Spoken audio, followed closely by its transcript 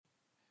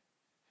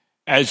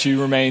As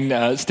you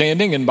remain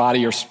standing in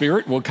body or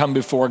spirit, we'll come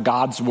before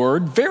God's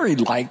word, very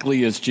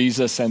likely as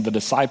Jesus and the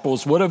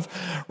disciples would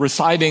have,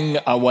 reciting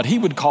what he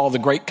would call the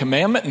Great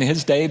Commandment. In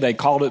his day, they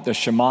called it the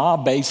Shema,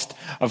 based,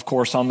 of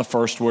course, on the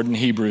first word in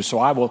Hebrew. So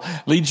I will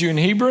lead you in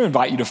Hebrew,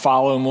 invite you to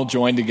follow, and we'll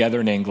join together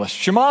in English.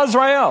 Shema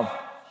Israel.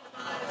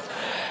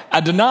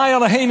 Adonai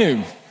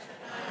Eloheinu.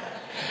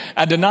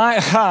 Adonai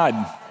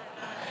Echad.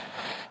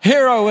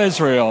 Hear, O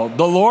Israel,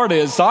 the Lord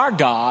is our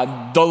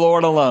God, the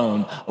Lord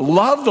alone.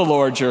 Love the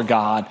Lord your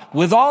God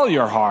with all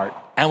your heart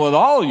and with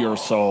all your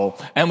soul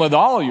and with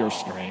all your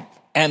strength,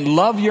 and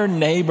love your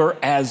neighbor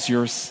as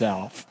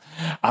yourself.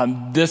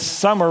 This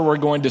summer, we're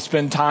going to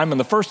spend time in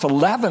the first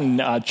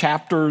 11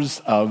 chapters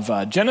of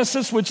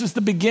Genesis, which is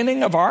the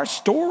beginning of our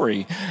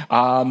story,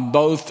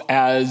 both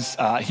as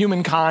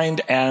humankind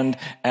and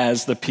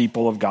as the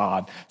people of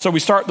God. So we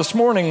start this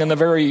morning in the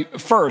very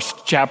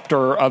first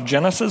chapter of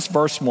Genesis,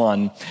 verse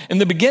 1. In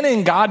the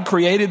beginning, God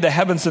created the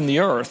heavens and the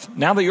earth.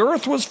 Now the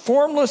earth was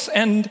formless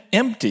and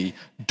empty.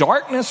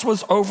 Darkness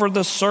was over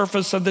the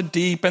surface of the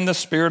deep, and the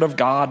Spirit of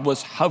God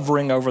was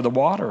hovering over the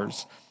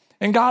waters.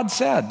 And God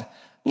said,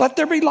 "Let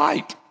there be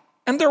light."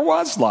 And there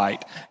was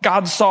light.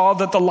 God saw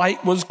that the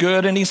light was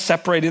good, and he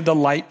separated the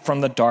light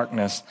from the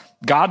darkness.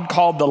 God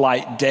called the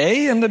light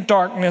day, and the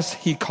darkness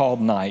he called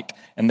night.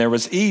 And there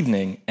was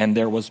evening, and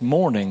there was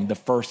morning the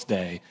first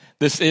day.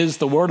 This is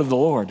the word of the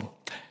Lord.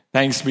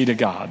 Thanks be to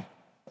God.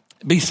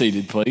 Be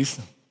seated, please.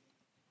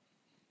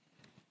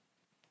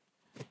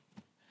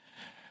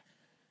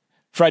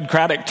 Fred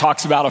Craddock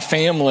talks about a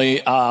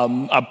family,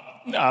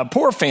 a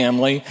poor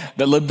family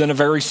that lived in a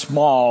very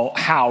small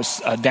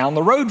house down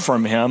the road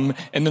from him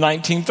in the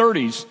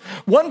 1930s.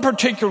 One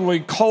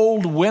particularly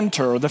cold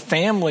winter, the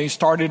family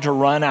started to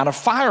run out of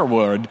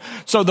firewood.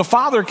 So the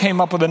father came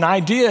up with an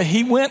idea.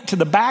 He went to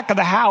the back of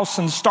the house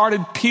and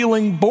started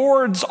peeling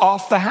boards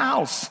off the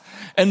house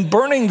and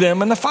burning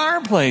them in the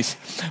fireplace.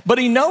 But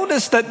he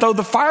noticed that though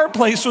the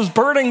fireplace was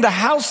burning, the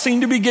house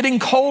seemed to be getting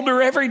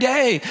colder every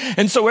day.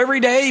 And so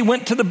every day he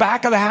went to the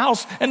back of the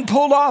house and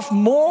pulled off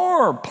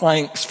more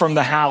planks from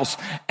the house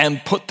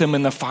and put them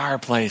in the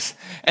fireplace.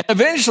 And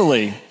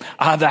eventually,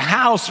 the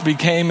house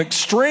became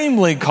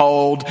extremely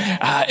cold,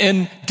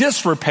 in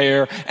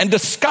disrepair, and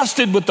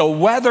disgusted with the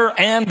weather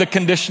and the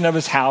condition of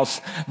his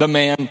house, the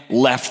man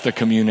left the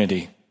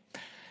community.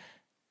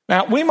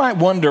 Now, we might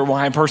wonder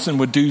why a person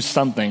would do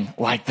something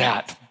like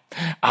that,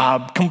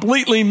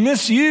 completely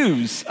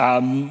misuse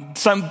from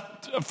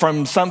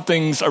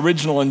something's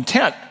original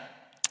intent.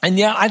 And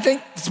yeah, I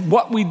think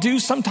what we do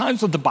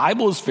sometimes with the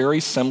Bible is very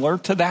similar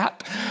to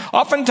that.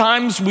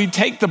 Oftentimes we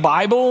take the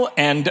Bible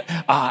and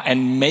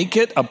make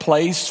it a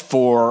place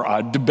for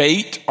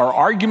debate or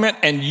argument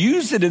and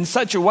use it in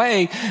such a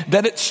way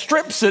that it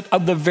strips it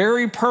of the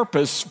very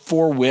purpose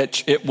for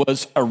which it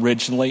was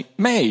originally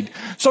made.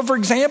 So for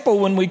example,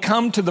 when we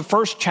come to the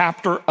first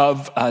chapter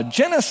of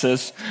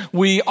Genesis,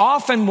 we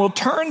often will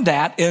turn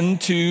that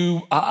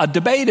into a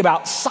debate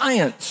about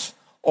science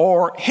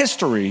or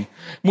history,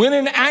 when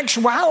in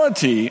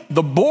actuality,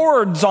 the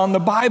boards on the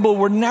Bible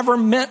were never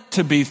meant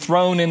to be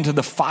thrown into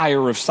the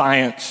fire of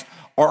science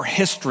or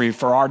history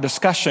for our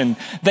discussion.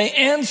 They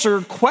answer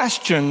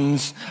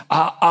questions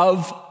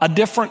of a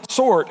different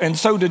sort. And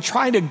so to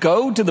try to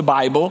go to the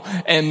Bible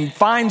and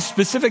find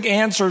specific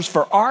answers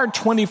for our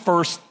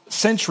 21st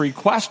century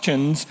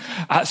questions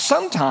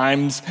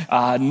sometimes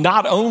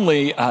not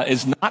only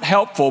is not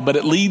helpful, but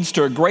it leads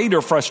to a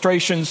greater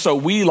frustration. So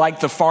we, like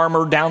the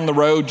farmer down the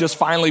road, just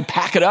finally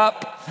pack it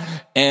up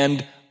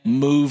and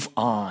move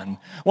on.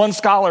 One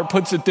scholar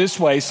puts it this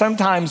way: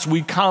 sometimes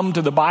we come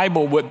to the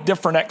Bible with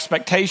different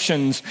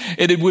expectations.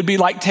 It would be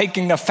like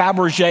taking a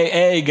Fabergé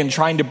egg and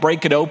trying to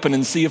break it open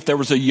and see if there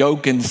was a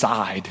yolk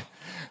inside.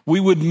 We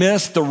would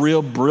miss the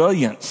real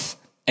brilliance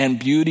and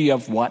beauty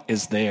of what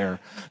is there.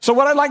 So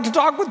what I'd like to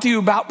talk with you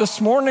about this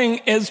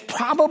morning is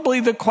probably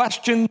the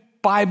question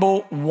the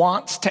Bible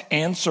wants to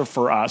answer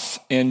for us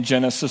in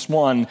Genesis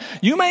 1.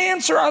 You may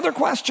answer other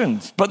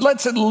questions, but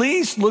let's at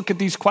least look at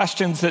these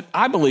questions that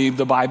I believe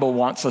the Bible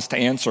wants us to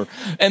answer.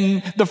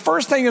 And the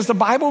first thing is, the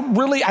Bible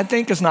really, I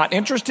think, is not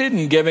interested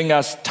in giving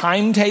us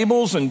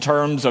timetables in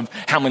terms of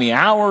how many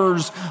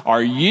hours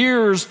or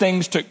years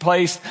things took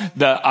place.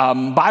 The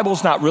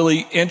Bible's not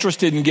really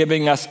interested in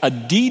giving us a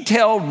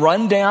detailed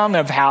rundown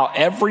of how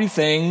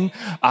everything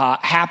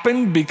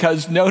happened,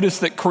 because notice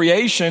that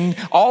creation,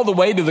 all the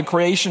way to the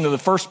creation of the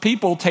first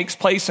people, takes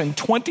place in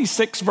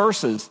 26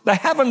 verses. The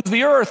heavens,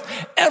 the earth,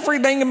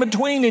 everything in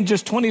between in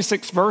just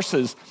 26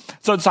 verses.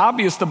 So it's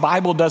obvious the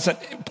Bible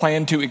doesn't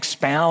plan to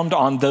expound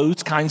on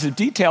those kinds of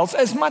details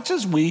as much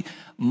as we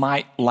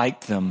might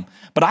like them.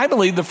 But I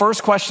believe the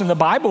first question the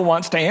Bible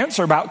wants to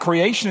answer about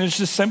creation is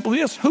just simply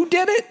this: who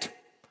did it?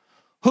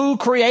 Who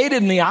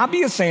created? And the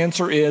obvious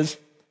answer is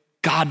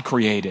God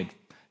created.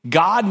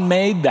 God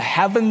made the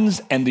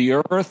heavens and the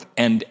earth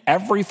and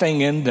everything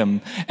in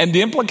them. And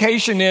the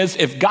implication is,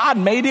 if God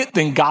made it,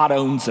 then God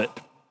owns it.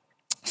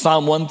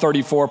 Psalm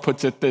 134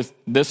 puts it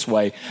this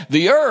way: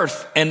 the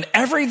earth and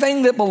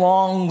everything that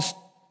belongs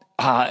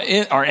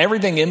or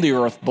everything in the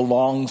earth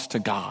belongs to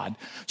God.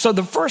 So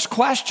the first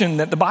question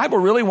that the Bible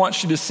really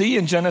wants you to see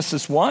in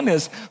Genesis 1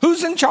 is,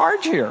 who's in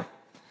charge here?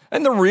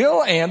 And the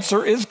real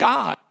answer is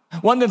God.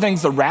 One of the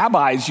things the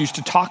rabbis used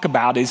to talk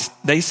about is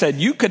they said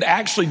you could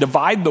actually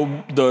divide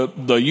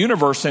the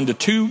universe into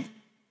two,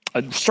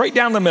 straight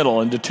down the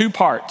middle, into two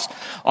parts.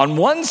 On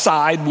one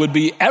side would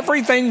be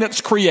everything that's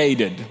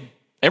created,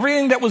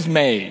 everything that was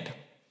made.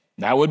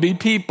 That would be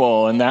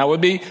people, and that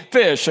would be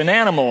fish and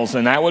animals,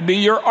 and that would be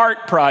your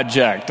art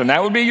project, and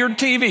that would be your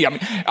TV. I mean,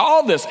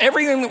 all this,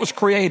 everything that was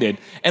created.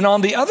 And on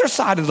the other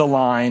side of the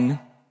line,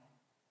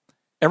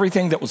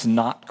 everything that was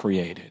not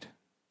created.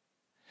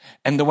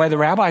 And the way the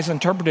rabbis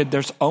interpreted,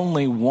 there's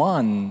only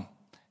one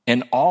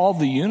in all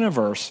the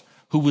universe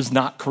who was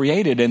not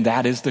created, and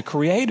that is the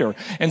Creator.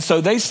 And so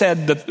they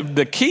said that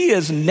the key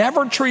is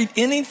never treat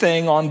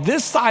anything on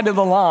this side of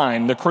the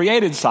line, the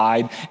created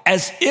side,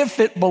 as if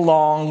it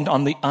belonged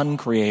on the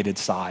uncreated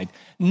side.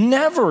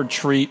 Never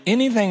treat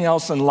anything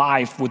else in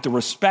life with the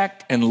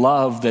respect and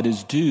love that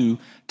is due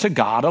to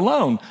God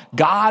alone.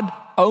 God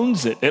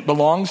owns it. It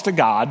belongs to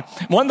God.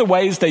 One of the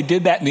ways they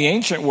did that in the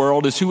ancient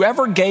world is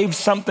whoever gave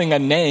something a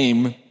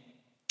name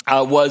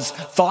was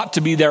thought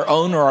to be their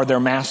owner or their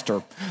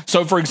master.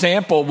 So, for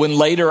example, when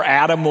later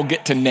Adam will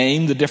get to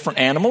name the different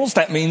animals,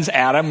 that means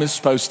Adam is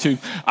supposed to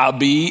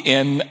be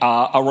in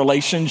a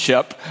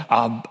relationship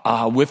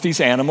with these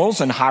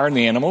animals and hiring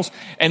the animals.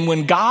 And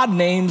when God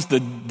names the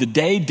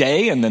day,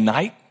 day, and the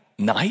night,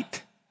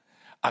 night,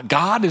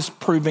 God is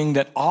proving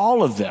that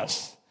all of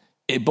this,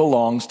 it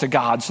belongs to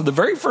God. So the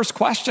very first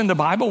question the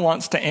Bible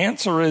wants to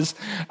answer is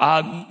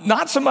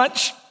not so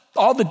much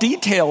all the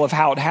detail of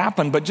how it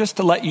happened, but just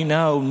to let you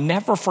know,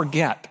 never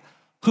forget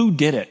who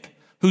did it,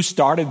 who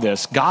started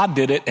this. God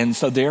did it, and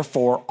so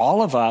therefore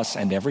all of us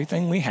and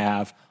everything we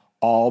have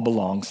all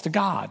belongs to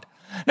God.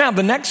 Now,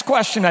 the next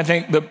question I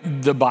think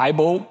the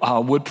Bible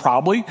would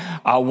probably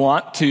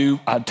want to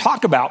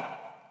talk about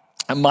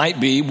might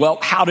be, well,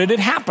 how did it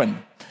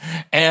happen?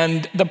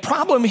 And the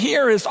problem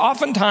here is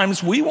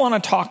oftentimes we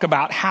want to talk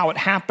about how it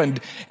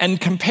happened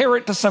and compare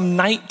it to some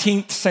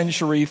 19th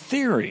century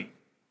theory.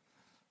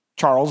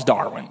 Charles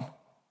Darwin.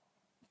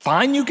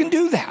 Fine, you can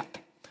do that.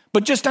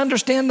 But just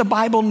understand the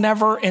Bible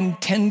never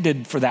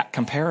intended for that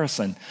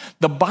comparison.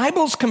 The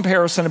Bible's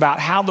comparison about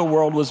how the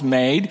world was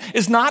made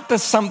is not the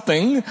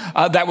something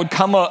that would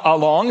come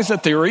along as a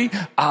theory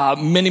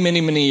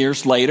many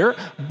years later,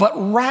 but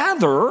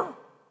rather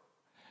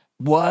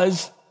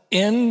was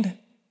in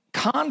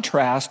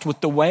contrast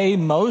with the way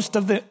most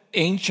of the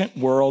ancient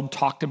world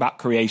talked about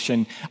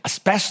creation,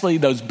 especially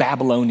those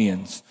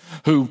Babylonians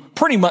who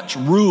pretty much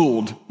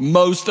ruled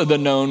most of the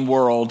known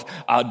world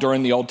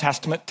during the Old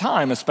Testament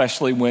time,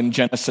 especially when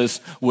Genesis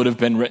would have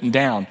been written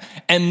down.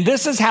 And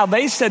this is how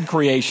they said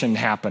creation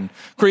happened.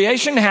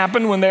 Creation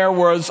happened when there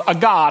was a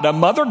god, a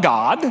mother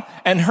god,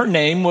 and her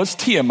name was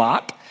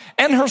Tiamat,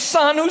 and her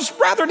son who's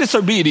rather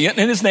disobedient,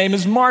 and his name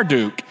is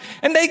Marduk.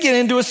 And they get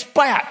into a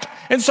splat.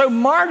 And so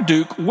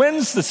Marduk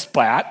wins the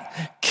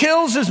splat,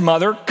 kills his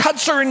mother,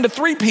 cuts her into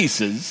 3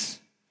 pieces,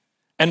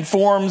 and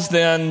forms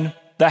then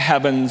the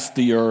heavens,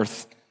 the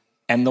earth,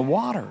 and the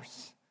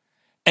waters.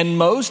 And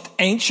most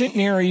ancient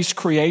Near East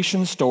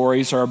creation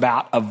stories are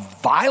about a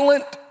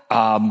violent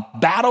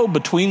battle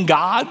between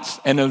gods,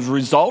 and as a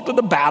result of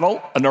the battle,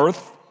 an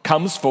earth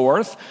comes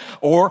forth,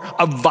 or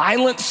a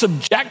violent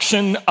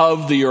subjection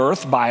of the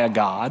earth by a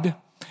god.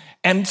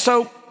 And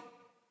so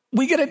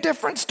we get a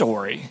different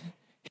story.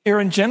 Here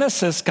in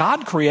Genesis,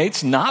 God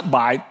creates not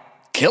by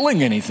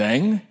killing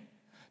anything,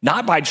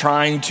 not by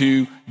trying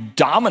to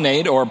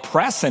dominate or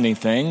oppress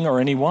anything or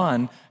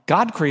anyone.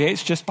 God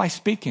creates just by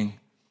speaking.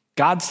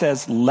 God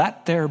says,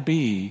 let there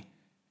be,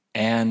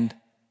 and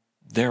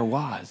there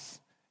was.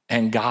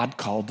 And God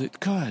called it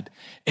good.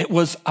 It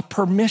was a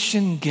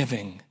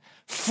permission-giving,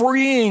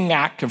 freeing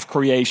act of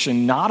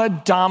creation, not a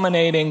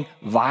dominating,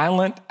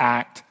 violent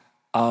act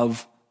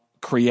of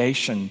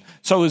creation.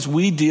 So as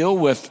we deal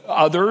with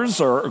others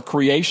or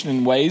creation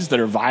in ways that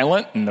are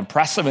violent and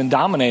oppressive and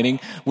dominating,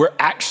 we're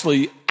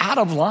actually out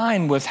of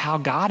line with how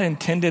God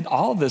intended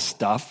all this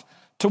stuff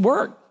to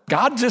work.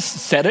 God just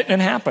said it and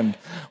it happened.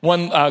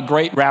 One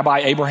great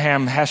Rabbi,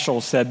 Abraham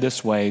Heschel, said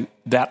this way,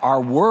 that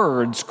our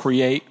words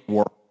create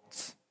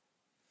worlds.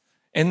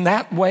 In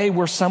that way,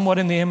 we're somewhat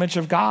in the image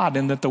of God,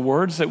 and that the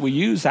words that we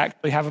use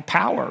actually have a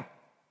power.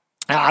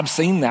 And I've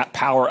seen that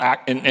power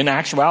in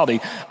actuality.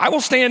 I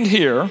will stand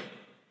here,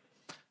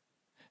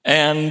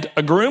 and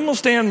a groom will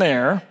stand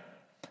there,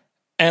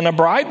 and a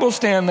bride will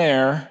stand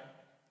there,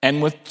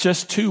 and with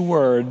just 2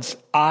 words,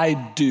 I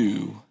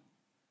do,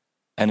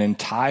 an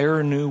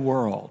entire new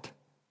world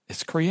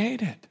is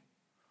created.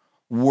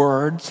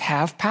 Words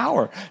have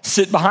power.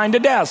 Sit behind a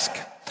desk,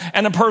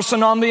 and a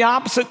person on the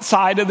opposite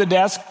side of the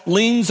desk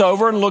leans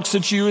over and looks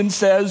at you and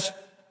says,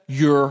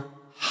 you're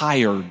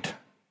hired.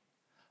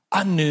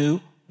 A new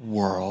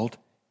world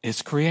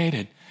is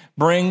created.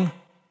 Bring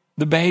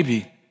the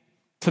baby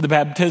to the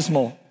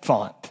baptismal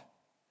font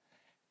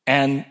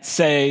and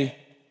say,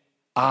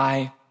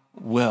 I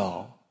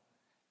will.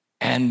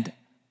 And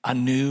a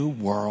new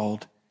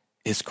world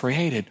is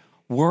created.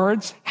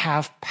 Words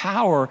have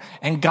power,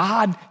 and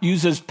God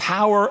uses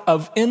power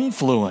of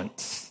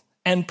influence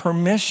and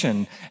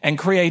permission and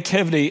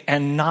creativity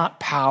and not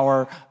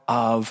power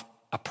of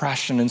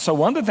oppression. And so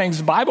one of the things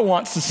the Bible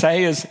wants to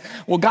say is,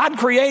 well, God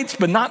creates,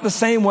 but not the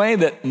same way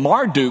that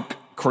Marduk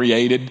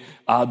created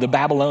the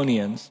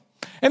Babylonians.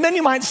 And then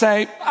you might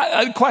say,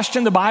 a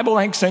question the Bible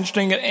thinks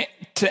interesting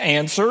to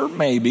answer,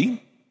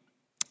 maybe,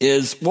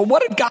 is, well,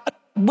 what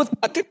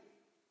did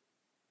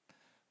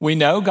we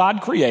know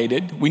God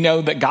created. We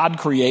know that God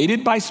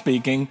created by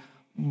speaking,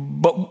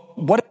 but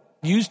what did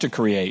he use to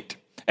create?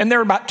 And there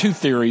are about two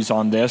theories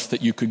on this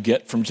that you could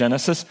get from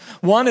Genesis.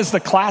 One is the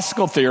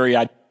classical theory.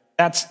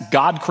 That's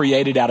God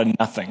created out of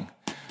nothing.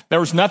 There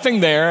was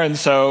nothing there, and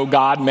so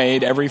God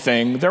made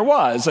everything there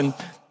was.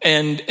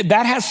 And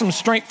that has some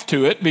strength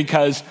to it,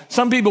 because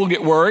some people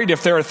get worried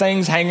if there are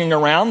things hanging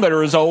around that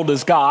are as old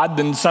as God,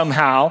 then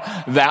somehow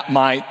that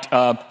might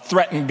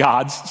threaten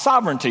God's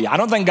sovereignty. I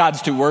don't think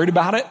God's too worried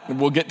about it.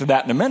 We'll get to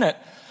that in a minute.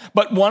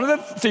 But one of the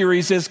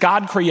theories is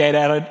God created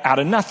out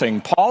of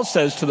nothing. Paul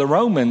says to the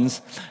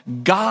Romans,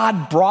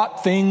 God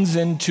brought things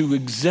into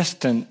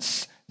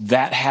existence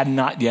that had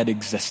not yet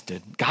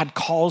existed. God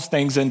calls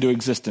things into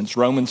existence,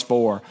 Romans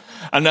 4.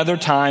 Another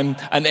time,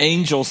 an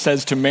angel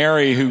says to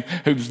Mary,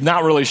 who's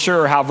not really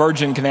sure how a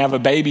virgin can have a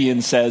baby,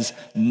 and says,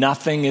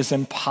 nothing is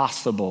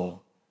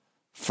impossible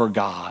for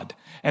God.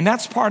 And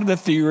that's part of the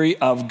theory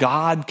of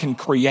God can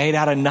create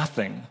out of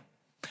nothing.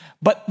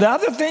 But the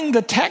other thing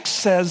the text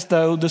says,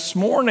 though, this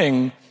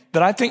morning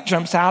that I think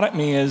jumps out at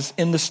me is,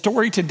 in the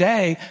story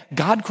today,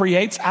 God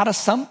creates out of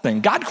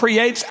something. God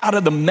creates out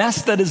of the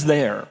mess that is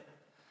there.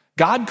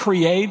 God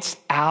creates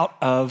out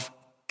of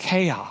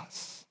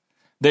chaos.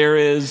 There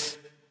is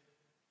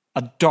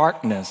a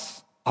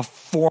darkness, a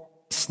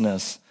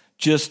formlessness,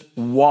 just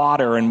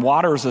water. And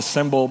water is a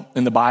symbol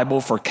in the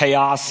Bible for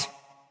chaos.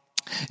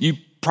 You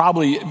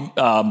probably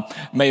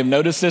may have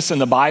noticed this in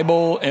the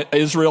Bible.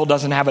 Israel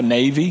doesn't have a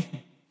navy.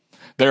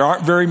 There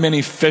aren't very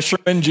many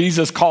fishermen.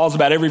 Jesus calls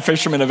about every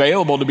fisherman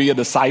available to be a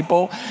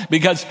disciple,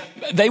 because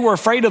they were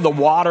afraid of the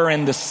water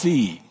and the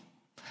sea.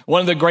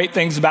 One of the great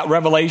things about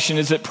Revelation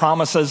is it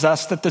promises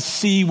us that the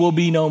sea will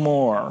be no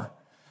more.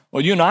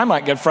 Well, you and I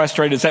might get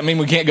frustrated. Does that mean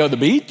we can't go to the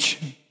beach?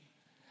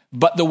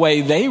 But the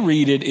way they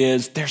read it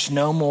is, there's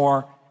no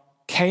more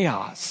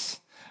chaos.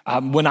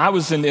 When I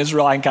was in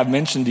Israel, I think I've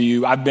mentioned to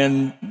you, I've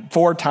been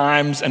 4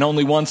 times, and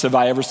only once have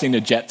I ever seen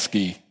a jet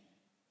ski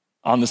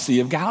on the Sea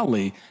of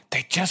Galilee.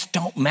 They just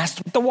don't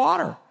mess with the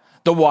water.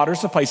 The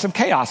water's a place of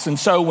chaos. And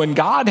so when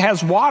God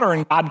has water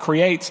and God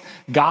creates,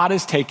 God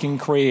is taking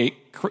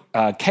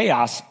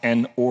chaos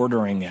and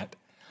ordering it.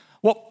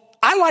 Well,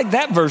 I like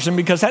that version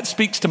because that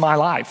speaks to my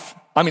life.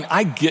 I mean,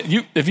 I get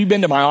you. If you've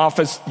been to my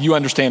office, you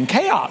understand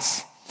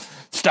chaos.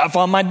 Stuff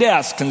on my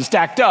desk and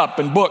stacked up,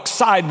 and books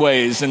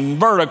sideways and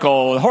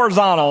vertical and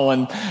horizontal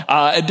and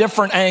at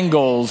different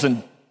angles.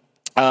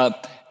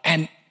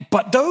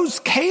 But those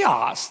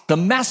chaos, the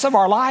mess of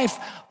our life,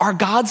 are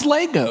God's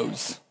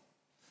Legos.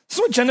 This is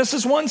what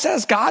Genesis 1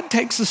 says. God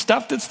takes the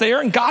stuff that's there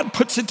and God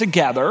puts it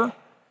together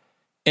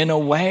in a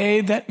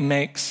way that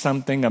makes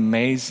something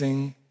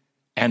amazing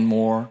and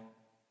more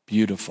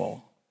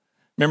beautiful.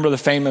 Remember the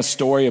famous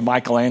story of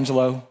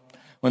Michelangelo?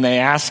 When they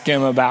asked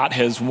him about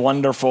his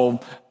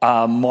wonderful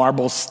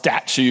marble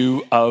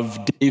statue of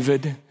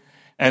David,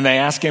 and they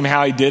asked him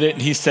how he did it,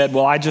 and he said,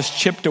 well, I just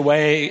chipped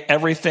away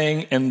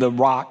everything in the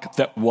rock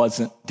that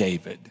wasn't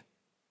David.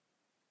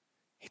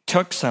 He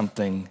took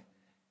something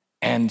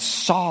and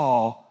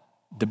saw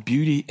the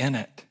beauty in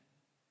it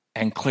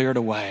and cleared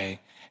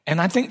away.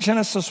 And I think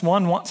Genesis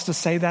 1 wants to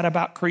say that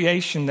about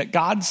creation, that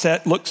God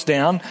looks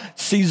down,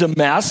 sees a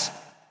mess,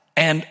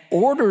 and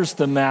orders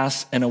the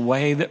mess in a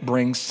way that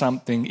brings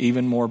something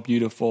even more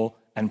beautiful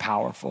and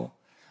powerful.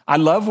 I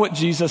love what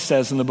Jesus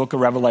says in the book of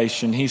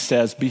Revelation. He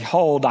says,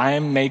 behold, I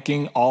am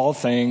making all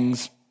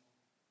things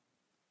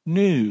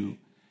new.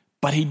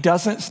 But he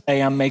doesn't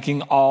say I'm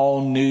making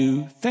all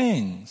new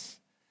things.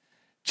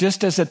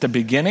 Just as at the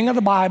beginning of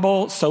the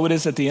Bible, so it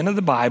is at the end of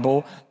the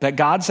Bible, that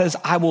God says,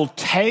 I will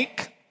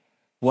take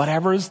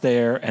whatever is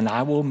there and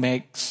I will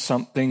make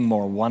something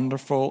more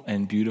wonderful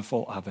and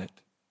beautiful of it.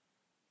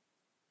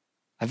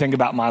 I think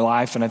about my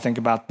life and I think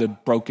about the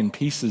broken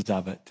pieces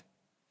of it.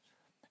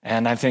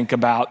 And I think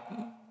about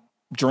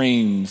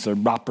dreams or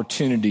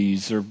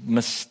opportunities or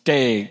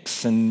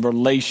mistakes and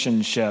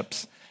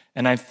relationships.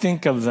 And I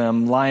think of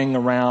them lying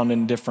around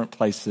in different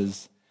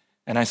places.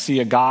 And I see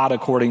a God,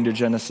 according to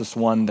Genesis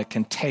 1, that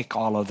can take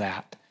all of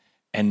that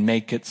and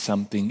make it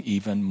something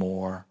even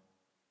more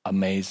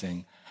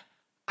amazing.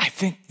 I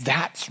think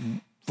that's,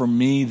 for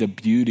me, the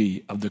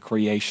beauty of the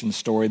creation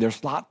story.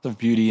 There's lots of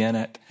beauty in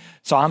it.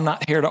 So I'm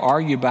not here to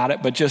argue about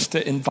it, but just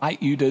to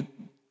invite you to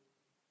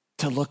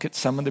look at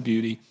some of the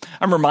beauty.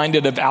 I'm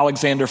reminded of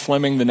Alexander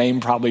Fleming. The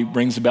name probably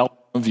rings a bell to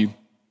some of you.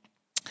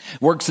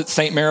 Works at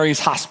St. Mary's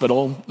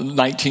Hospital in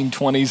the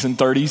 1920s and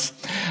 30s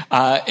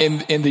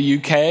in the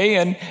UK,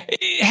 and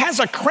has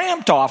a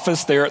cramped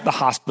office there at the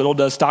hospital,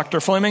 does Dr.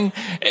 Fleming,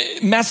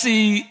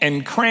 messy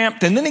and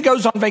cramped. And then he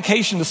goes on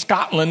vacation to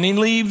Scotland and he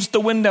leaves the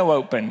window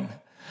open.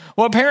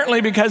 Well,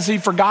 apparently because he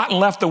forgot and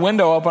left the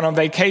window open on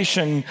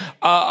vacation,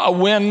 a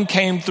wind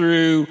came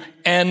through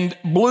and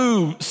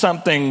blew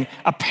something,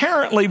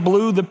 apparently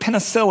blew the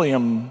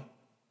penicillium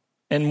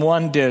in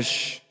one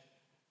dish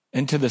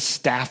into the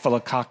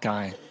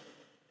staphylococci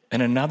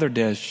in another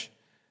dish.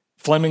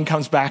 Fleming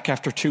comes back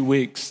after 2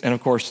 weeks, and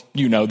of course,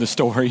 you know the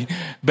story.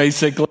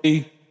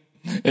 Basically,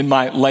 in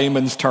my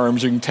layman's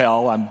terms, you can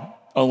tell I'm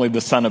only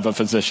the son of a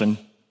physician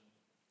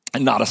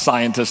and not a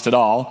scientist at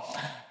all.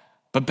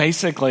 But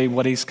basically,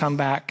 what he's come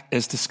back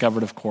is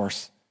discovered, of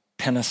course,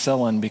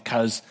 penicillin,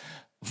 because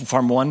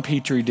from one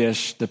petri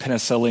dish, the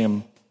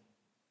penicillium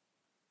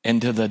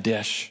into the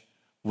dish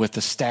with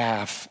the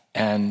staph,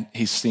 and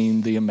he's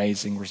seen the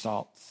amazing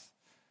results.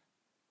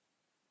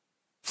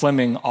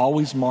 Fleming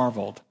always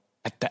marveled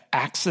at the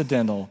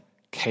accidental,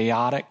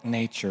 chaotic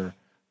nature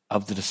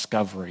of the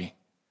discovery.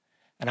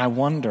 And I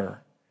wonder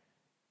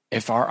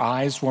if our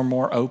eyes were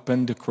more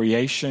open to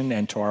creation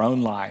and to our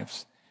own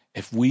lives,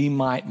 if we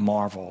might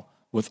marvel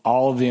with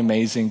all of the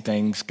amazing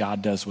things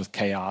God does with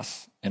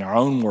chaos in our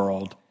own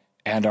world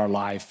and our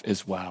life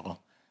as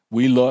well.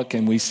 We look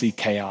and we see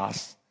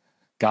chaos.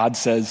 God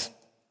says,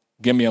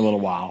 give me a little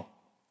while.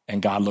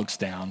 And God looks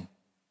down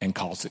and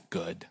calls it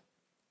good.